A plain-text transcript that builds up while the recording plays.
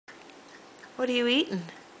What are you eating?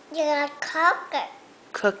 You got cookie.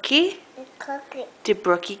 Cookie? Cookie. Did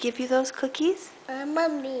Brookie give you those cookies?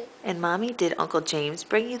 Mommy. And Mommy, did Uncle James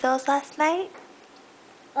bring you those last night?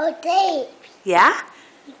 Oh, Dave. Yeah?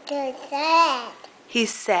 He's sad.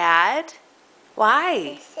 He's sad? Why?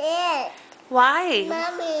 He's sad. Why?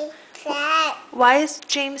 Mommy, sad. Why is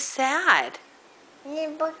James sad? And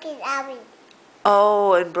then Brookie, Owie.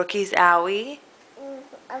 Oh, and Brookie's Owie?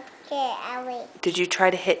 Okay, Owie. Did you try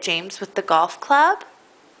to hit James with the golf club?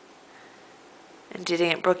 And did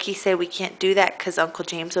Aunt Brookie say we can't do that because Uncle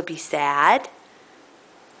James will be sad?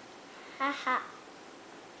 Haha.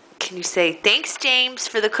 Can you say, thanks, James,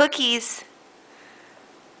 for the cookies?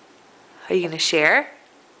 Are you going to share?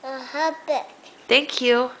 Big. Thank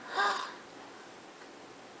you.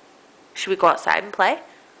 Should we go outside and play?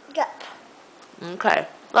 Yep. Okay.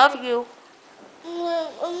 Love you.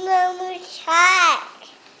 Mommy, sad.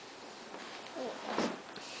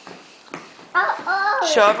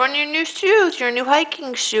 Show everyone your new shoes, your new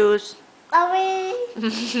hiking shoes. Owie.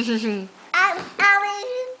 Owie.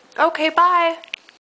 Okay, bye.